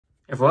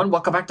Everyone,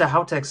 welcome back to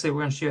Howtechs. Today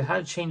we're going to show you how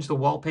to change the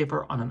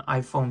wallpaper on an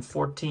iPhone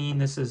 14.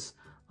 This is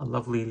a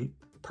lovely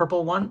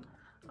purple one.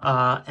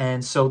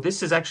 And so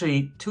this is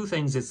actually two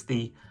things. It's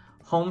the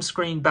home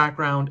screen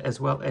background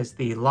as well as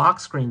the lock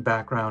screen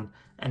background.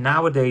 And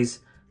nowadays,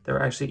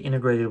 they're actually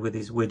integrated with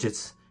these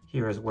widgets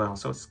here as well.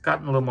 So it's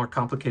gotten a little more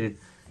complicated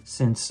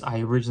since I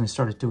originally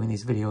started doing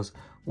these videos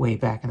way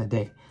back in the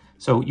day.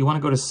 So you want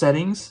to go to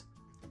Settings,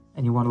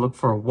 and you want to look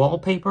for a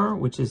wallpaper,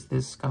 which is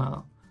this kind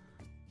of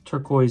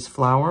turquoise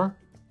flower.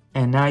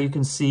 And now you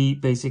can see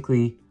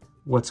basically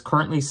what's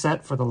currently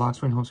set for the lock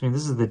screen, home screen.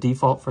 This is the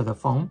default for the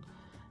phone.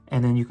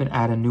 And then you can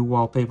add a new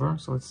wallpaper.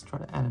 So let's try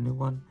to add a new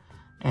one.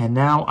 And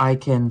now I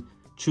can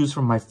choose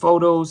from my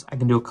photos. I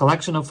can do a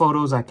collection of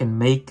photos. I can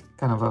make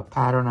kind of a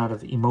pattern out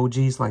of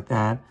emojis like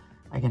that.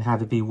 I can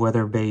have it be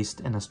weather-based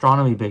and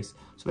astronomy-based.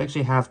 So they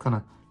actually have kind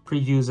of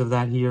previews of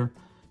that here.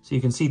 So you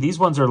can see these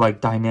ones are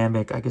like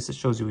dynamic. I guess it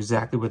shows you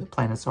exactly where the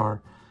planets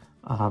are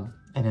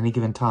at any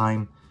given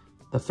time.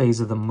 The phase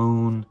of the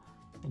moon.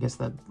 I guess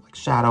the like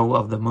shadow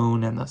of the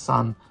moon and the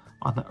sun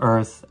on the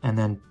earth, and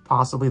then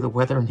possibly the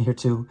weather in here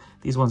too.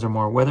 These ones are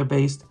more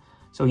weather-based.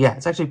 So yeah,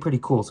 it's actually pretty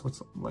cool. So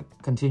it's like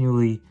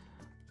continually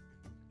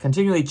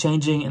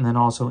changing and then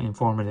also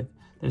informative.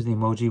 There's the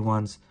emoji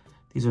ones.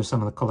 These are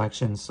some of the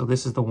collections. So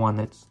this is the one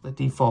that's the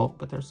default,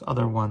 but there's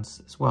other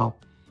ones as well.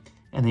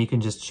 And then you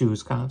can just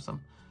choose kind of some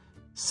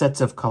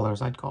sets of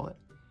colors, I'd call it.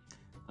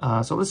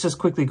 So let's just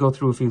quickly go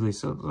through a few of these.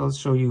 So let's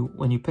show you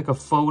when you pick a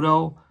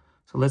photo.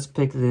 So let's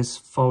pick this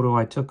photo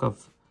I took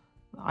of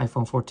the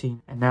iPhone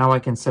 14. And now I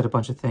can set a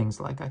bunch of things,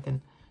 like I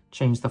can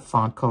change the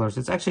font colors.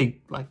 It's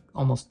actually like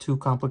almost too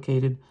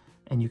complicated,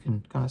 and you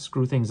can kind of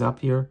screw things up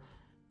here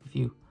if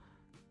you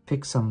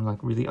pick some like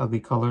really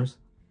ugly colors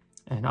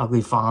and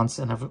ugly fonts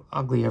and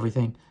ugly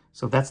everything.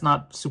 So that's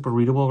not super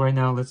readable right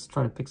now. Let's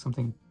try to pick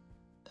something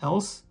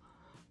else.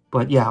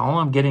 But yeah, all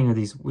I'm getting are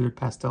these weird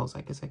pastels.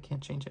 I guess I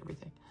can't change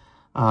everything.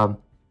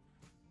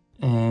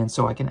 And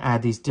so I can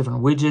add these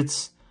different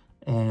widgets.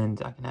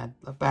 And I can add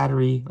a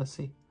battery. Let's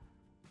see.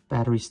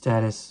 Battery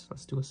status.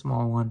 Let's do a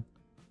small one.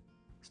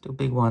 Let's do a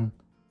big one.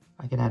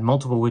 I can add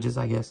multiple widgets,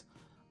 I guess.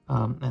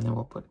 And then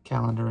we'll put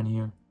calendar in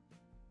here.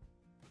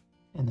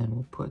 And then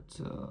we'll put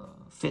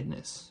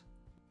fitness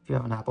if you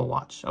have an Apple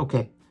Watch.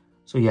 Okay.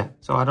 So yeah.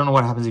 So I don't know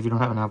what happens if you don't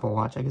have an Apple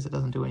Watch. I guess it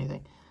doesn't do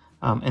anything.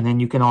 And then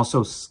you can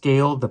also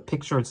scale the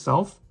picture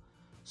itself.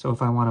 So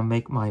if I want to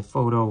make my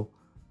photo,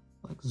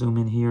 like zoom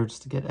in here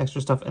just to get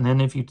extra stuff. And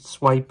then if you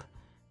swipe,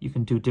 you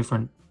can do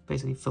different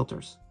basically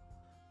filters,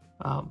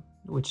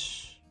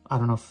 which I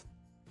don't know if,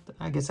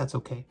 I guess that's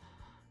okay.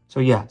 So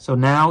yeah, so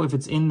now if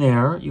it's in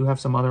there, you have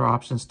some other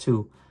options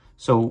too.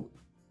 So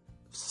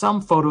some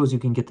photos you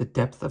can get the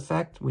depth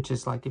effect, which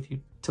is like if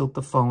you tilt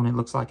the phone, it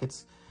looks like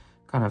it's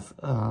kind of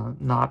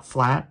not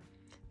flat.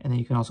 And then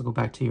you can also go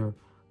back to your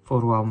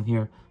photo album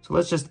here. So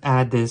let's just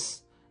add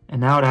this.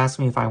 And now it asks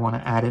me if I want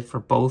to add it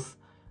for both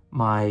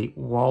my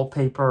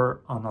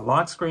wallpaper on the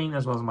lock screen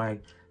as well as my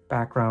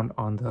background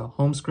on the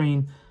home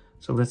screen.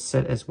 So let's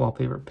set as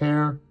wallpaper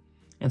pair.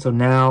 And so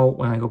now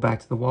when I go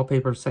back to the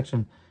wallpaper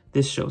section,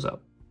 this shows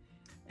up.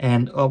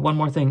 And one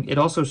more thing, it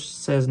also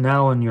says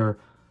now on your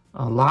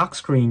lock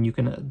screen, you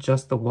can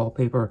adjust the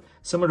wallpaper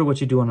similar to what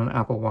you do on an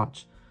Apple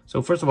Watch.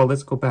 So first of all,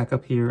 let's go back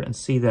up here and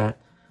see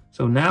that.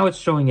 So now it's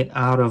showing it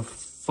out of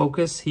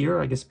focus here,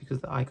 I guess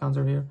because the icons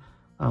are here.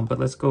 But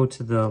let's go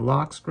to the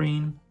lock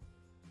screen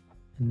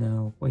and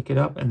now wake it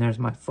up. And there's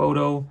my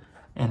photo.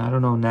 And I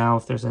don't know now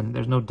if there's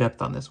no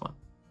depth on this one.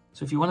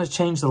 So if you want to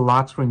change the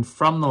lock screen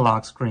from the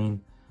lock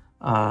screen,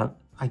 I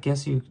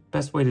guess the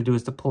best way to do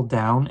is to pull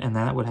down, and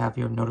that would have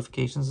your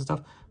notifications and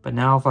stuff. But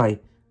now if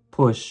I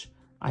push,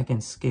 I can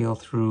scale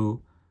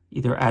through,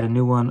 either add a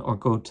new one or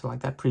go to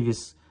like that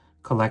previous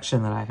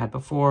collection that I had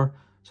before.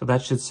 So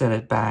that should set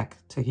it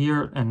back to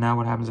here. And now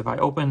what happens if I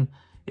open,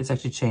 it's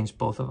actually changed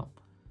both of them.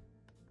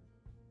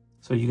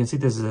 So you can see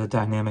this is a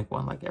dynamic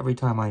one. Like every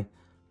time I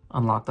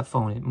unlock the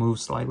phone, it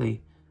moves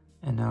slightly.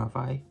 And now if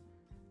I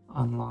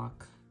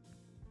unlock,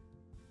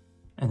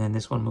 and then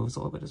this one moves a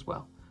little bit as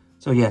well.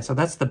 So yeah, so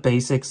that's the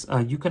basics.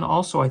 You can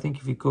also, I think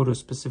if you go to a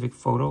specific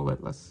photo,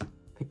 let's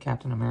pick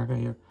Captain America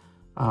here.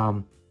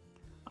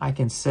 I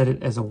can set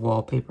it as a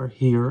wallpaper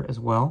here as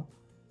well.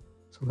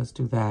 So let's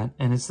do that.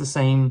 And it's the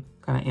same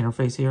kind of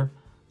interface here.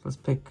 So let's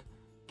pick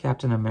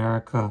Captain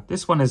America.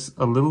 This one is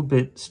a little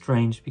bit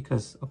strange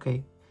because,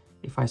 okay,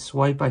 if I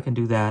swipe, I can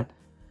do that.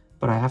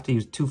 But I have to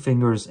use two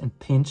fingers and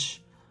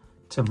pinch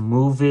to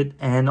move it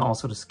and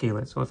also to scale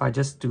it. So if I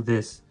just do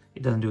this,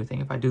 it doesn't do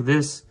anything. If I do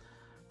this,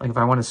 like if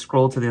I want to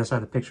scroll to the other side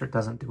of the picture, it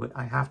doesn't do it.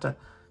 I have to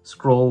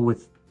scroll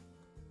with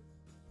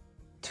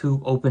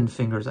two open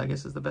fingers, I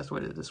guess is the best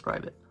way to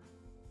describe it.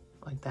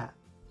 Like that.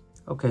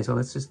 Okay, so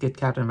let's just get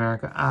Captain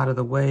America out of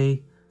the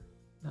way.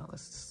 Now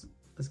let's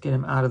get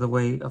him out of the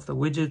way of the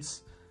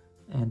widgets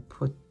and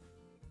put...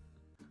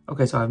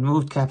 Okay, so I've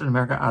moved Captain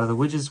America out of the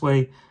widgets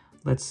way.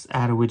 Let's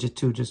add a widget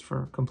too, just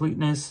for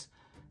completeness.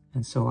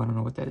 And so I don't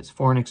know what that is.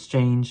 Foreign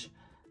exchange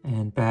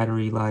and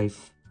battery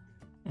life.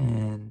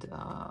 And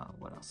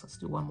what else? Let's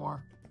do one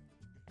more.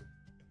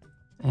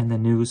 and the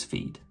news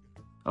feed.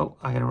 Oh,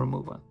 I gotta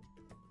remove one.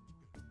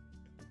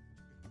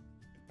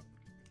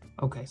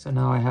 Okay, so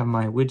now I have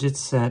my widgets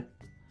set,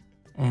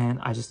 and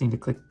I just need to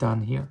click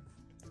done here.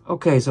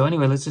 Okay, so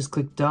anyway, let's just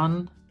click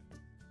done.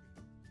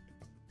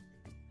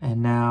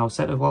 And now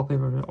set a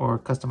wallpaper or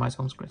customize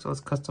home screen. So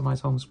let's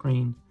customize home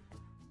screen.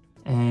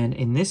 And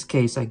in this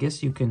case, I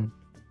guess you can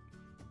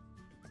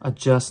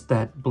adjust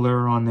that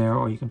blur on there,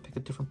 or you can pick a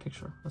different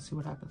picture. Let's see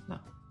what happens now.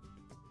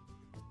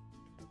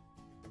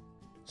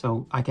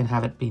 So I can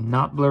have it be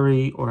not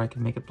blurry, or I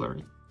can make it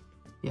blurry.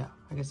 Yeah,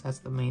 I guess that's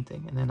the main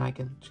thing. And then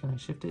can I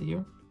shift it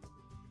here?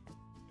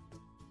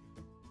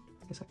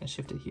 I guess I can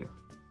shift it here.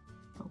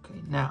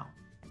 Okay, now,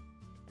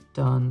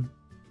 done.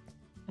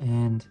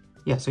 And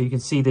yeah, so you can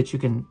see that you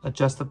can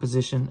adjust the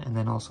position and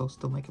then also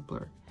still make it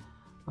blurry.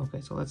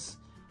 Okay, so let's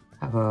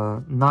have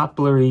a not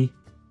blurry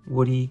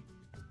Woody,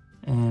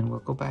 and we'll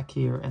go back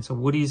here. And so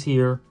Woody's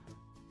here.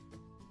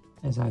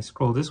 As I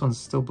scroll, this one's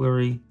still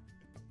blurry.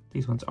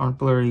 These ones aren't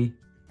blurry.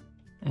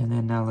 And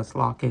then now let's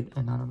lock it.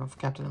 And I don't know if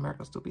Captain America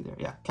will still be there.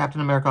 Yeah, Captain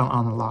America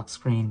on the lock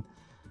screen.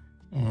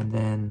 And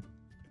then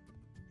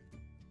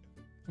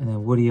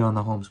Woody on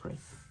the home screen.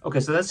 Okay,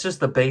 so that's just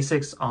the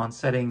basics on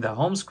setting the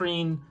home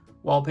screen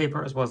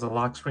wallpaper as well as the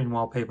lock screen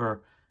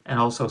wallpaper, and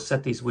also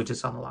set these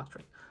widgets on the lock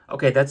screen.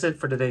 Okay, that's it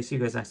for today. See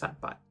you guys next time.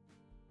 Bye.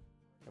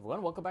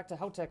 Everyone, welcome back to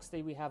Howtechs.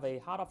 Today we have a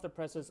hot off the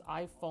presses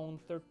iPhone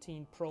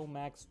 13 Pro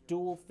Max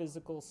dual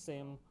physical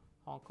SIM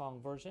Hong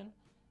Kong version.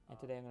 And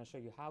today I'm going to show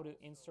you how to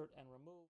insert and remove